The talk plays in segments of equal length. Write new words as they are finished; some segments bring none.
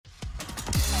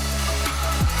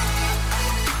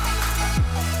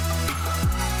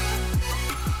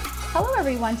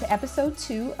everyone to episode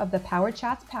 2 of the Power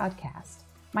Chats podcast.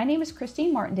 My name is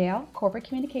Christine Martindale, Corporate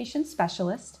Communications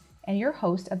Specialist, and your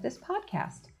host of this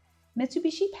podcast.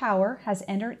 Mitsubishi Power has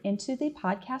entered into the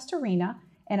podcast arena,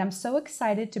 and I'm so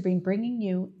excited to be bringing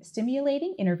you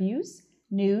stimulating interviews,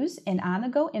 news, and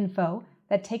on-the-go info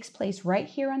that takes place right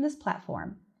here on this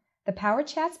platform. The Power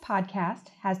Chats podcast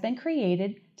has been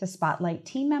created to spotlight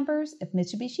team members of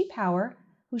Mitsubishi Power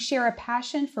who share a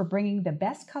passion for bringing the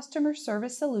best customer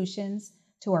service solutions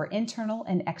to our internal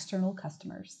and external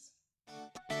customers.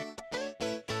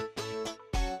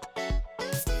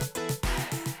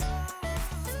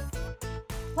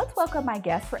 Let's welcome my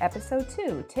guest for episode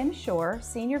 2, Tim Shore,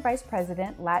 Senior Vice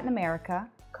President, Latin America,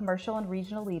 Commercial and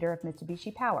Regional Leader of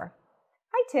Mitsubishi Power.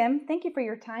 Hi, Tim. Thank you for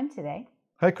your time today.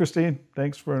 Hi, Christine.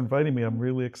 Thanks for inviting me. I'm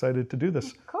really excited to do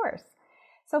this. Of course.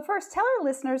 So first, tell our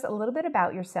listeners a little bit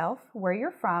about yourself, where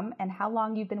you're from, and how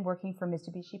long you've been working for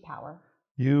Mitsubishi Power.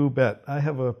 You bet. I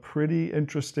have a pretty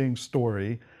interesting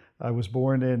story. I was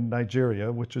born in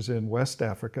Nigeria, which is in West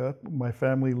Africa. My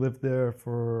family lived there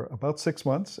for about 6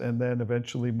 months and then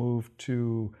eventually moved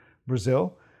to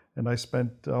Brazil. And I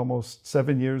spent almost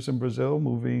 7 years in Brazil,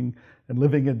 moving and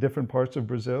living in different parts of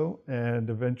Brazil. And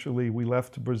eventually we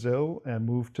left Brazil and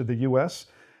moved to the US.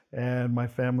 And my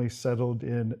family settled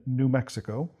in New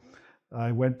Mexico.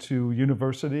 I went to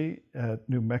university at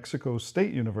New Mexico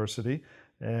State University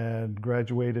and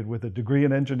graduated with a degree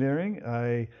in engineering.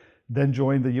 I then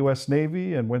joined the U.S.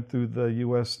 Navy and went through the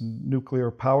U.S. nuclear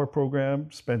power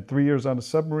program, spent 3 years on a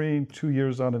submarine, 2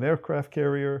 years on an aircraft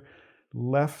carrier,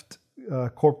 left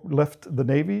the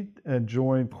Navy and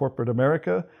joined corporate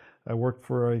America. I worked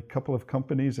for a couple of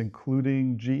companies,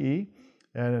 including GE,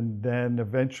 and then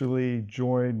eventually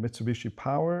joined Mitsubishi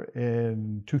Power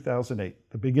in 2008,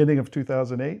 the beginning of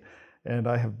 2008, and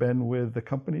I have been with the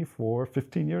company for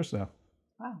 15 years now.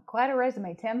 Wow, quite a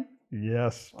resume, Tim.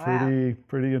 Yes, wow.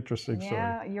 pretty interesting story.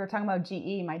 Yeah, you were talking about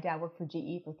GE. My dad worked for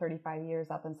GE for 35 years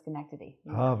up in Schenectady.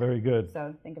 Very good.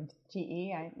 So think of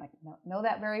GE. I know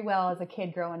that very well as a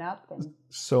kid growing up. And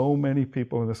so many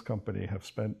people in this company have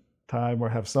spent time or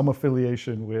have some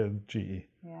affiliation with GE.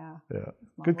 Yeah.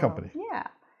 Good company. Yeah.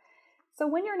 So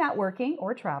when you're not working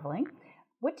or traveling,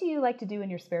 what do you like to do in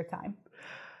your spare time?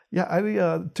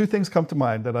 Yeah, two things come to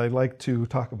mind that I like to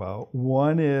talk about.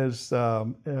 One is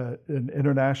an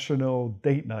international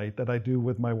date night that I do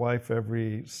with my wife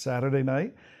every Saturday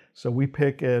night. So we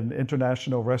pick an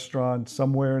international restaurant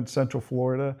somewhere in Central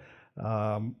Florida.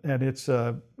 And it's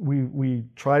we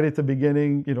tried at the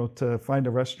beginning, to find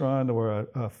a restaurant or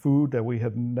a food that we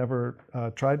had never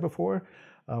tried before.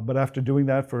 But after doing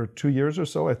that for 2 years or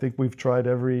so, I think we've tried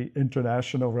every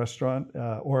international restaurant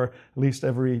or at least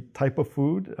every type of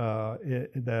food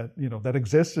that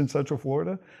exists in Central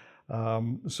Florida.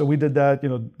 So we did that,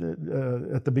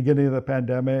 at the beginning of the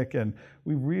pandemic, and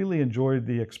we really enjoyed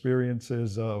the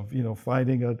experiences of,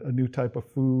 finding a new type of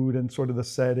food and sort of the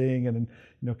setting and,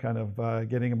 kind of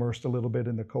getting immersed a little bit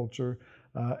in the culture.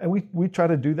 And we try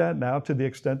to do that now to the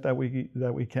extent that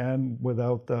we can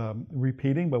without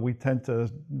repeating, but we tend to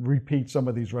repeat some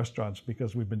of these restaurants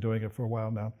because we've been doing it for a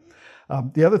while now.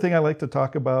 The other thing I like to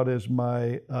talk about is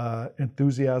my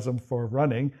enthusiasm for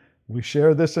running. We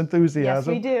share this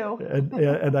enthusiasm. Yes, we do.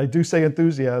 and I do say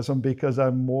enthusiasm because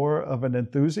I'm more of an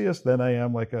enthusiast than I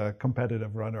am like a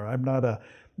competitive runner. I'm not a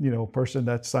person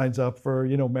that signs up for,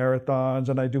 marathons,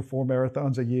 and I do 4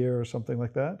 marathons a year or something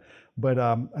like that. But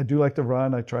I do like to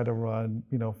run. I try to run,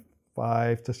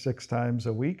 5 to 6 times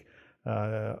a week.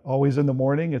 Always in the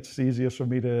morning. It's easiest for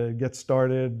me to get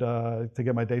started, to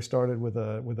get my day started with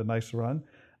a nice run.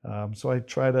 So I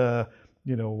try to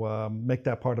make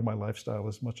that part of my lifestyle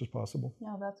as much as possible.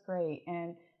 No, that's great.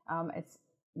 And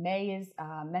May is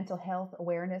Mental Health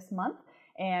Awareness Month,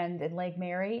 and in Lake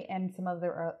Mary and some of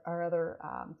our other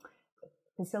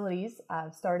facilities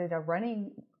started a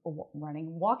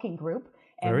walking group,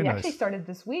 and Very we nice. actually started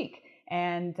this week.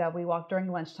 And we walked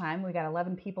during lunchtime. We got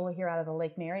 11 people here out of the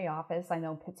Lake Mary office. I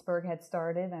know Pittsburgh had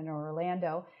started, I know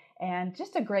Orlando, and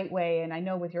just a great way. And I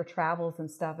know with your travels and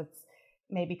stuff, it's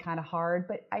maybe kind of hard,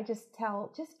 but I just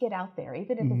get out there,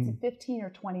 even if it's 15 or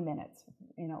 20 minutes,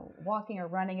 walking or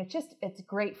running. It's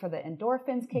great for the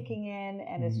endorphins kicking in,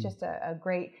 and it's just a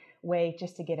great way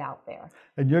just to get out there.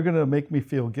 And you're going to make me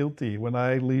feel guilty when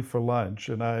I leave for lunch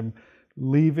and I'm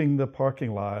leaving the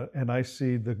parking lot and I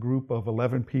see the group of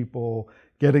 11 people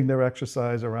getting their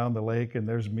exercise around the lake, and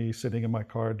there's me sitting in my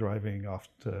car driving off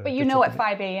to... But at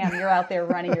 5 a.m. you're out there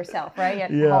running yourself, right? At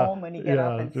home when you get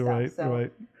up and stuff. Right, so,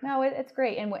 right. No, it's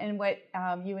great. And what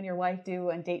you and your wife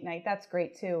do on date night, that's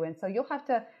great too. And so you'll have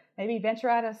to maybe venture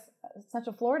out of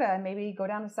Central Florida and maybe go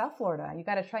down to South Florida. You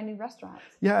got to try new restaurants.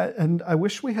 Yeah, and I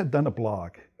wish we had done a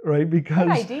blog, right? Because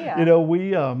good idea.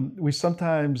 We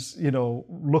sometimes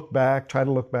look back, try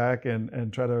to look back,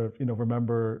 and try to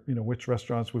remember which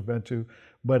restaurants we've been to.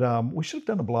 But we should have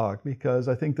done a blog, because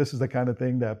I think this is the kind of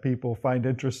thing that people find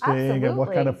interesting. Absolutely. And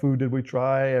what kind of food did we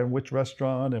try, and which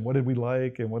restaurant, and what did we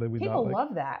like, and what did we people not like. People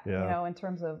love that, Yeah. In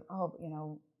terms of,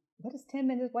 what does Tim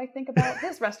and his wife think about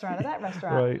this restaurant or that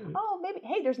restaurant? Right. Oh, maybe,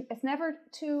 hey, it's never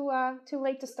too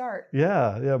late to start.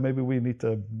 Yeah, maybe we need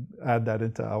to add that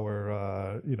into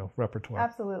our repertoire.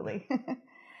 Absolutely.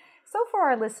 So for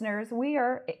our listeners, we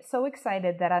are so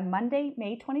excited that on Monday,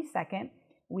 May 22nd,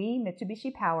 we,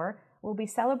 Mitsubishi Power, will be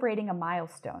celebrating a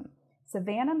milestone.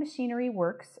 Savannah Machinery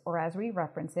Works, or as we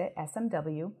reference it,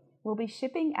 SMW, will be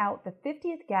shipping out the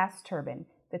 50th gas turbine,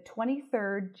 the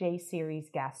 23rd J-Series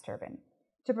gas turbine.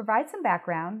 To provide some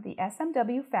background, the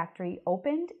SMW factory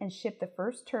opened and shipped the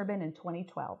first turbine in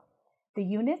 2012. The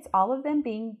units, all of them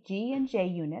being G and J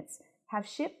units, have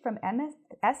shipped from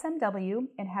SMW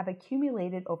and have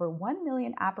accumulated over 1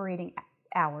 million operating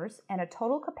hours and a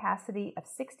total capacity of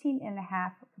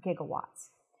 16.5 gigawatts.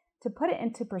 To put it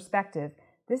into perspective,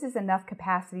 this is enough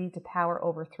capacity to power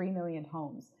over 3 million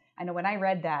homes. I know when I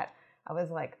read that, I was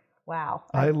like, wow.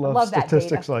 I love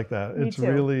statistics like that. It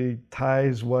really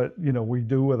ties what we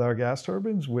do with our gas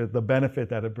turbines with the benefit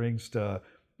that it brings to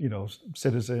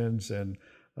citizens and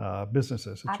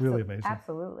businesses. It's really amazing.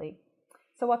 Absolutely.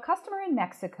 So a customer in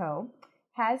Mexico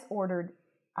has ordered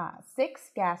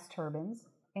 6 gas turbines,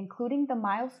 including the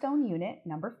milestone unit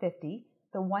number 50,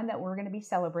 the one that we're going to be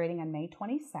celebrating on May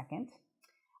 22nd.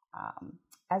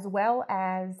 As well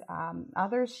as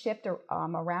others shipped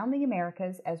around the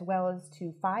Americas, as well as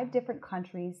to 5 different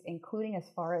countries, including as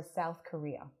far as South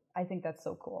Korea. I think that's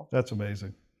so cool. That's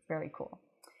amazing. Very cool.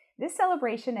 This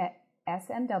celebration at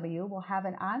SMW will have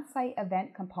an on-site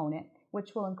event component,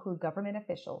 which will include government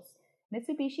officials.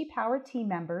 Mitsubishi Power team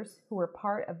members who were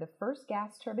part of the first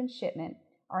gas turbine shipment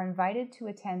are invited to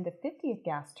attend the 50th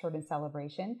gas turbine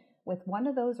celebration, with one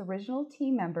of those original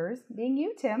team members being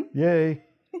you, Tim. Yay!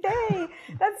 Yay!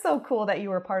 That's so cool that you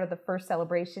were part of the first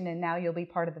celebration and now you'll be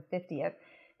part of the 50th.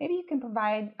 Maybe you can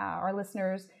provide our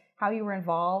listeners how you were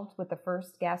involved with the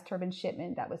first gas turbine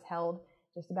shipment that was held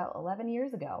just about 11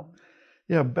 years ago.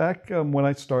 Yeah, back when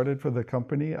I started for the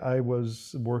company, I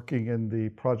was working in the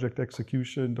project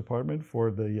execution department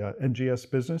for the NGS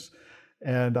business.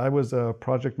 And I was a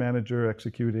project manager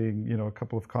executing, a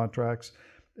couple of contracts.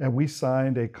 And we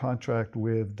signed a contract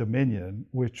with Dominion,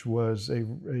 which was a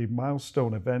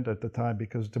milestone event at the time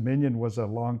because Dominion was a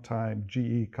longtime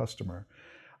GE customer.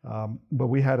 But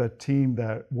we had a team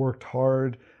that worked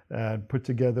hard and put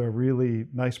together a really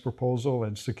nice proposal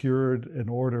and secured an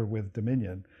order with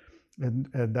Dominion. And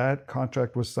that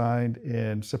contract was signed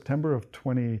in September of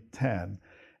 2010.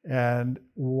 And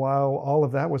while all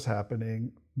of that was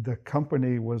happening, the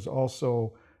company was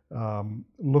also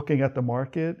looking at the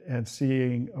market and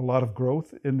seeing a lot of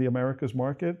growth in the Americas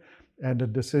market. And a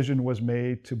decision was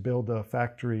made to build a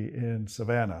factory in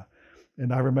Savannah.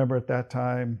 And I remember at that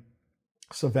time,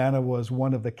 Savannah was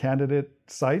one of the candidate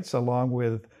sites along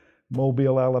with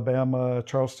Mobile, Alabama,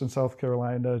 Charleston, South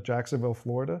Carolina, Jacksonville,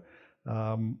 Florida.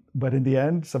 But in the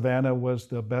end, Savannah was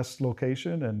the best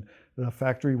location and the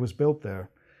factory was built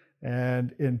there.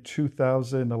 And in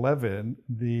 2011,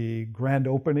 the grand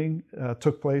opening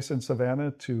took place in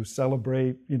Savannah to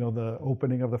celebrate, the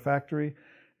opening of the factory.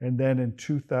 And then in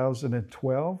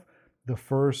 2012, the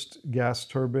first gas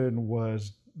turbine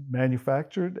was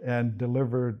manufactured and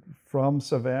delivered from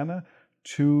Savannah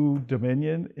to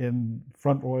Dominion in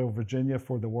Front Royal, Virginia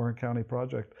for the Warren County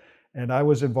project. And I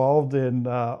was involved in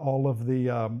all of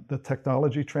the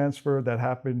technology transfer that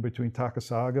happened between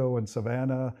Takasago and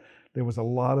Savannah. There was a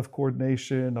lot of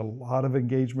coordination, a lot of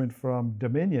engagement from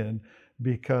Dominion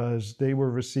because they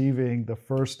were receiving the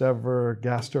first ever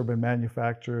gas turbine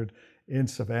manufactured in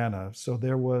Savannah. So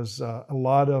there was a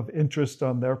lot of interest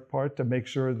on their part to make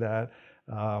sure that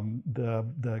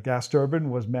the gas turbine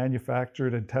was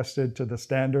manufactured and tested to the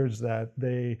standards that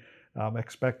they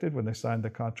expected when they signed the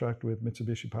contract with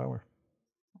Mitsubishi Power.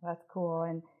 That's cool.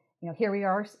 And, here we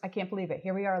are. I can't believe it.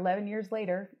 Here we are 11 years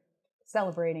later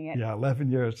celebrating it. Yeah,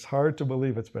 11 years. It's hard to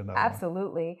believe it's been that long.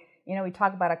 Absolutely. We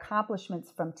talk about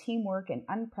accomplishments from teamwork and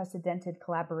unprecedented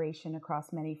collaboration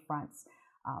across many fronts.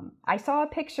 I saw a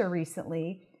picture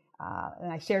recently,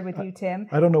 and I shared with you, Tim.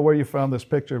 I don't know where you found this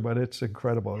picture, but it's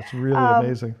incredible. It's really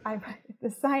amazing.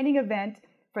 The signing event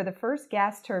for the first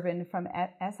gas turbine from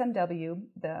SMW,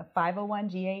 the 501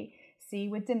 GAC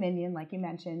with Dominion, like you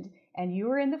mentioned, and you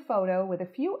were in the photo with a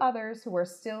few others who are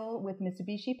still with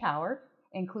Mitsubishi Power,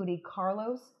 including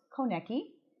Carlos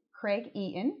Konecki, Craig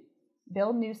Eaton,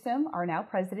 Bill Newsom, our now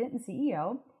president and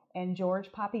CEO, and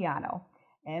George Papiano.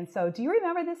 And so do you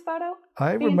remember this photo?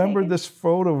 I remember this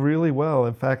photo really well.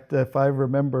 In fact, if I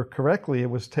remember correctly, it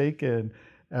was taken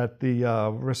at the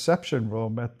reception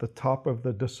room at the top of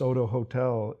the DeSoto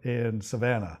Hotel in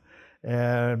Savannah.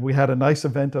 And we had a nice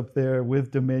event up there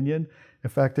with Dominion. In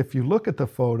fact, if you look at the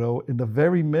photo, in the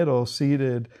very middle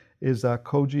seated is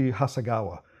Koji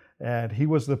Hasegawa. And he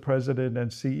was the president and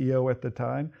CEO at the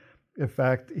time. In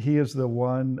fact, he is the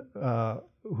one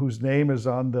whose name is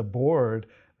on the board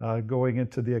going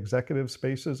into the executive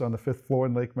spaces on the 5th floor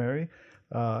in Lake Mary.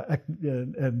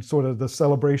 And sort of the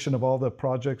celebration of all the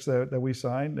projects that we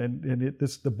signed. And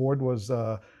the board was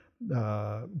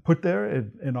put there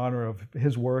in honor of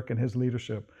his work and his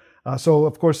leadership. So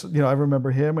of course, I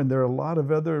remember him, and there are a lot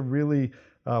of other really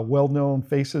well-known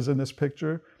faces in this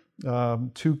picture.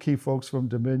 Two key folks from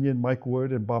Dominion, Mike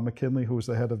Wood and Bob McKinley, who was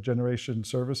the head of Generation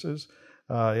Services.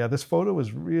 This photo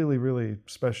was really, really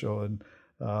special, and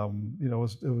it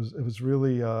was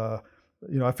really,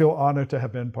 I feel honored to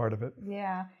have been part of it.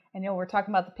 Yeah, and we're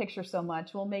talking about the picture so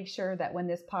much. We'll make sure that when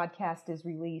this podcast is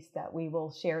released, that we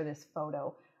will share this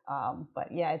photo.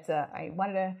 But yeah, I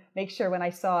wanted to make sure when I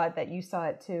saw it that you saw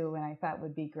it too, and I thought it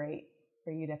would be great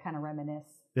for you to kind of reminisce.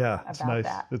 Yeah, it's about nice.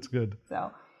 That. It's good.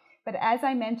 So, but as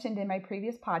I mentioned in my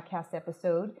previous podcast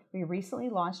episode, we recently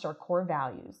launched our core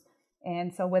values.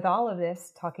 And so with all of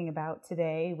this talking about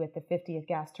today with the 50th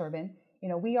Gas Turbine,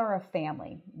 we are a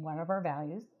family, one of our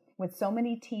values, with so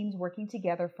many teams working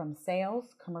together from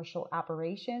sales, commercial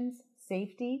operations,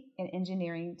 safety, and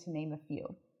engineering, to name a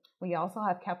few. We also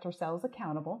have kept ourselves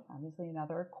accountable, obviously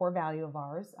another core value of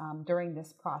ours, during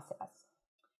this process.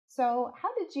 So how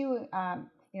did you,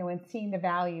 in seeing the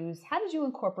values, how did you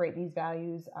incorporate these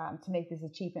values to make this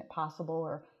achievement possible,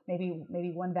 or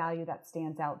maybe one value that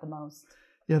stands out the most?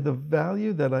 Yeah, the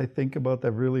value that I think about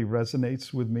that really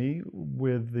resonates with me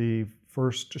with the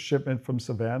first shipment from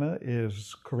Savannah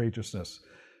is courageousness,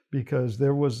 because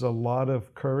there was a lot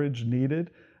of courage needed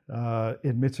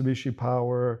in Mitsubishi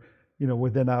Power,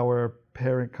 within our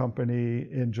parent company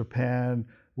in Japan,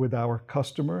 with our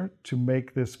customer, to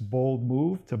make this bold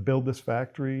move to build this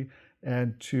factory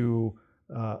and to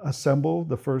assemble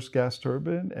the first gas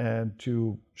turbine and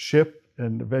to ship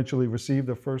and eventually receive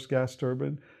the first gas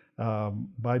turbine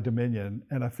by Dominion.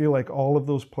 And I feel like all of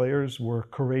those players were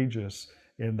courageous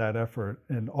in that effort,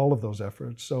 in all of those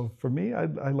efforts. So for me, I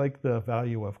like the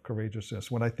value of courageousness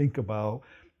when I think about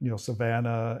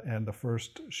Savannah and the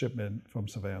first shipment from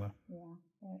Savannah. Yeah,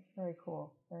 very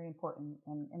cool, very important,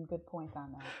 and good point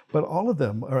on that. But all of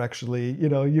them are actually,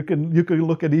 you can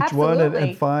look at each Absolutely. one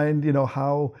and find,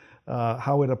 how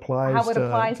it applies.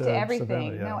 To everything.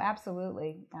 Savannah, yeah. No,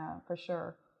 absolutely, for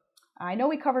sure. I know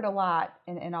we covered a lot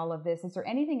in all of this. Is there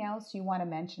anything else you want to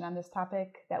mention on this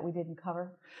topic that we didn't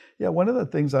cover? Yeah, one of the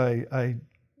things I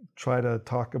try to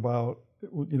talk about,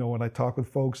 when I talk with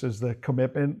folks, is the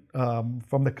commitment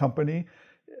from the company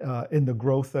in the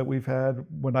growth that we've had.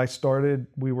 When I started,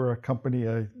 we were a company,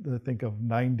 I think, of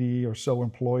 90 or so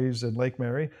employees in Lake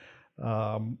Mary,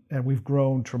 and we've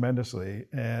grown tremendously.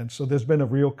 And so there's been a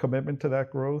real commitment to that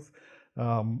growth,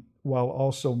 while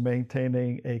also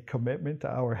maintaining a commitment to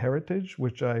our heritage,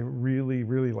 which I really,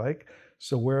 really like.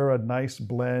 So we're a nice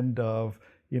blend of,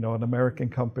 an American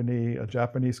company, a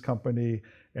Japanese company,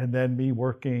 and then me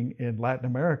working in Latin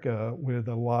America with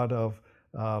a lot of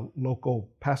local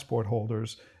passport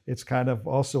holders. It's kind of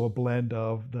also a blend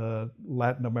of the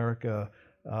Latin America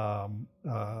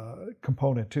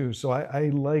component too. So I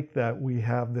like that we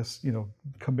have this,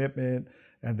 commitment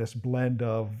and this blend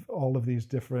of all of these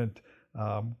different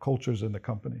cultures in the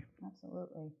company.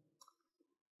 Absolutely.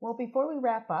 Well, before we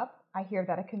wrap up, I hear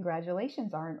that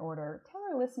congratulations are in order. Tell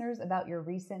our listeners about your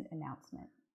recent announcement.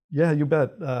 Yeah, you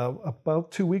bet.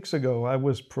 About 2 weeks ago, I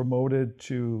was promoted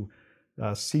to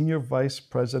Senior Vice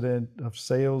President of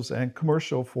Sales and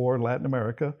Commercial for Latin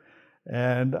America.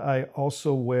 And I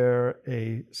also wear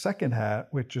a second hat,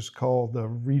 which is called the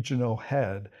Regional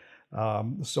Head.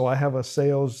 So I have a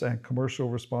sales and commercial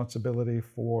responsibility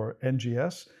for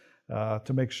NGS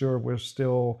to make sure we're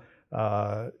still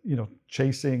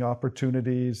chasing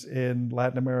opportunities in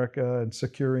Latin America and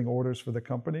securing orders for the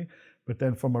company. But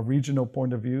then from a regional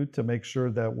point of view, to make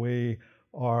sure that we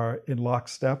are in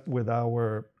lockstep with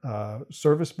our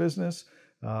service business,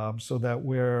 so that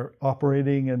we're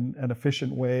operating in an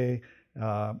efficient way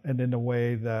and in a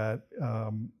way that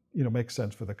makes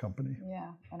sense for the company.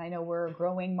 Yeah, and I know we're a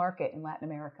growing market in Latin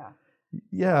America.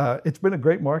 Yeah, it's been a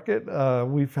great market.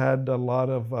 We've had a lot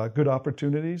of good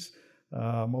opportunities.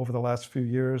 over the last few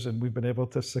years, and we've been able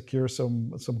to secure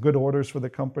some good orders for the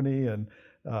company. And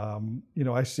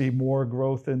I see more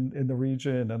growth in the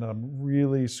region, and I'm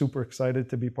really super excited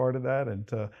to be part of that and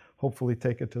to hopefully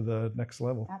take it to the next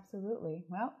level. Absolutely.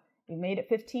 Well, you made it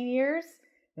 15 years.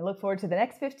 We look forward to the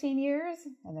next 15 years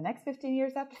and the next 15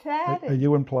 years after that. Are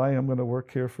you implying I'm going to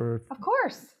work here for Of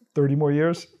course. 30 more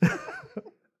years?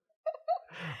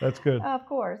 That's good. Of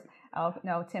course. Oh,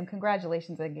 no, Tim,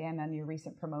 congratulations again on your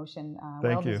recent promotion. Thank you.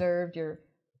 Well deserved. Your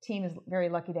team is very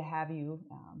lucky to have you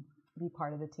be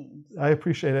part of the team. So. I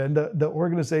appreciate it. And the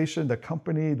organization, the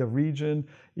company, the region,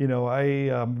 I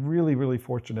am really, really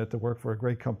fortunate to work for a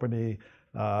great company,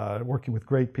 working with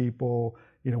great people,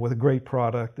 with a great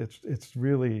product. It's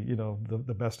really,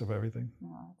 the best of everything.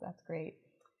 Oh, that's great.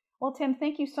 Well, Tim,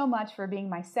 thank you so much for being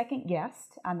my second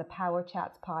guest on the Power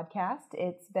Chats podcast.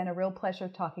 It's been a real pleasure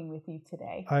talking with you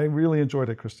today. I really enjoyed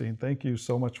it, Christine. Thank you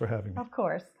so much for having me. Of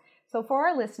course. So for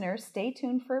our listeners, stay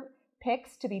tuned for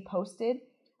pics to be posted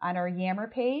on our Yammer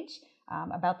page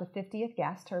about the 50th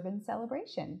Gas Turbine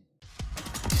celebration.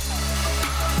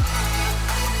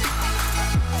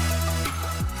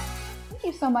 Thank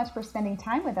you so much for spending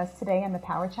time with us today on the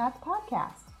Power Chats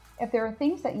podcast. If there are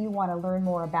things that you want to learn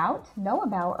more about, know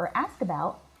about, or ask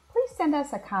about, please send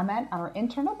us a comment on our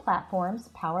internal platforms,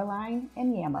 Powerline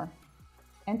and Yammer.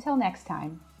 Until next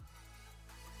time.